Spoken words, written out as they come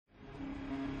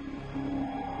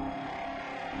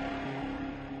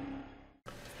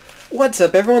What's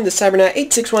up everyone, this is CyberKnight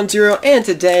 8610 and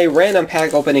today random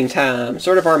pack opening time.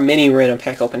 Sort of our mini random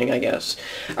pack opening, I guess.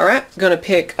 Alright, gonna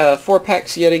pick 4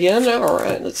 packs yet again.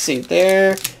 Alright, let's see,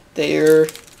 there, that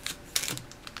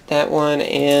one,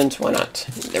 and why not?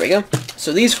 There we go.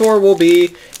 So these 4 will be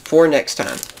for next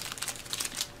time.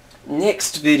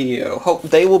 Next video. Hope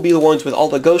they will be the ones with all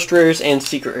the ghost rares and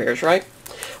secret rares, right?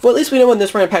 Well, at least we know in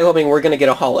this random pack opening we're gonna get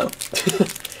a holo.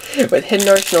 With Hidden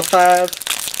Arsenal 5.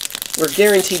 We're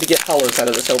guaranteed to get holos out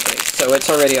of this opening, so it's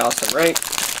already awesome, right?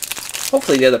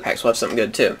 Hopefully the other packs will have something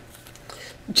good, too.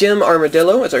 Gem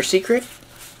Armadillo is our secret.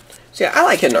 So yeah, I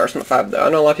like Hidden Arsenal 5, though. I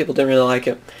know a lot of people didn't really like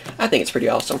it. I think it's pretty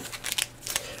awesome.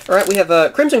 Alright, we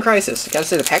have Crimson Crisis. Gotta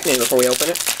say the pack name before we open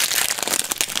it.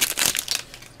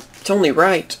 It's only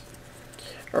right.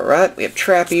 Alright, we have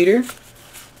Trap Eater.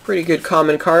 Pretty good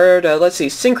common card. Let's see,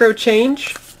 Synchro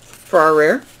Change for our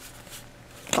rare.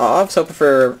 Aw, I was hoping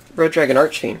for Red Dragon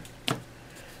Archfiend.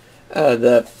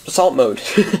 The Assault Mode.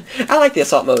 I like the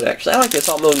Assault Mode, actually. I like the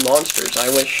Assault Mode monsters. I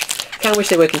kind of wish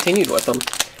they would have continued with them.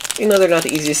 Even though they're not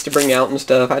the easiest to bring out and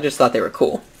stuff, I just thought they were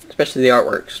cool. Especially the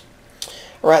artworks.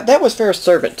 Alright, that was Fair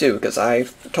Servant, too, because I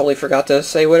totally forgot to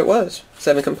say what it was.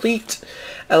 7 complete.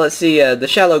 Let's see, the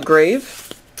Shallow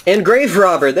Grave. And Grave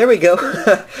Robber, there we go.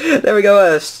 There we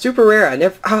go, super rare.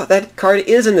 That card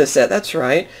is in this set, that's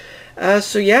right.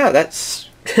 So yeah, that's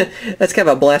that's kind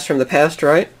of a blast from the past,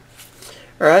 right?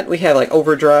 Alright, we have like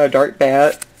Overdrive, Dark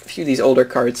Bat, a few of these older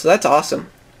cards, so that's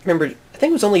awesome. Remember, I think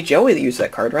it was only Joey that used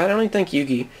that card, right? I don't even think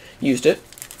Yugi used it.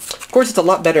 Of course, it's a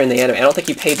lot better in the anime. I don't think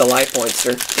he paid the life points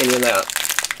or any of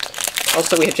that.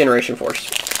 Also, we have Generation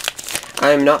Force.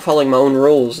 I'm not following my own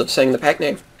rules of saying the pack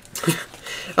name.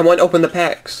 I want to open the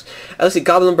packs. Let's see,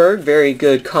 Goblinberg, very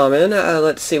good common.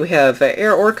 Let's see, we have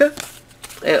Air Orca.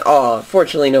 And,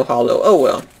 fortunately no holo. Oh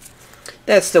well.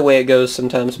 That's the way it goes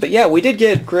sometimes. But yeah, we did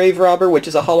get Grave Robber, which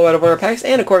is a holo out of one of our packs.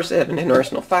 And of course, they have an Hidden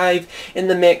Arsenal 5 in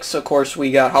the mix. Of course,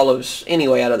 we got holos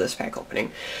anyway out of this pack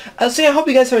opening. So yeah, I hope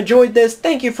you guys have enjoyed this.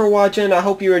 Thank you for watching. I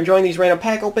hope you're enjoying these random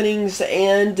pack openings.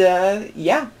 And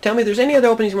yeah, tell me if there's any other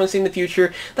openings you want to see in the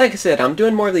future. Like I said, I'm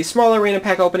doing more of these smaller random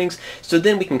pack openings. So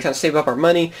then we can kind of save up our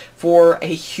money for a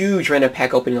huge random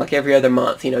pack opening like every other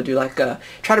month. You know, do like,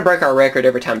 try to break our record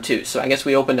every time too. So I guess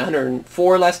we opened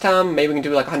 104 last time. Maybe we can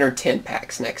do like 110 packs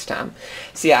next time.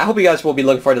 So yeah, I hope you guys will be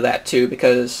looking forward to that too,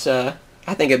 because I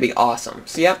think it'd be awesome.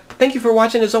 So yeah, thank you for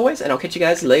watching as always, and I'll catch you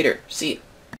guys later. See ya.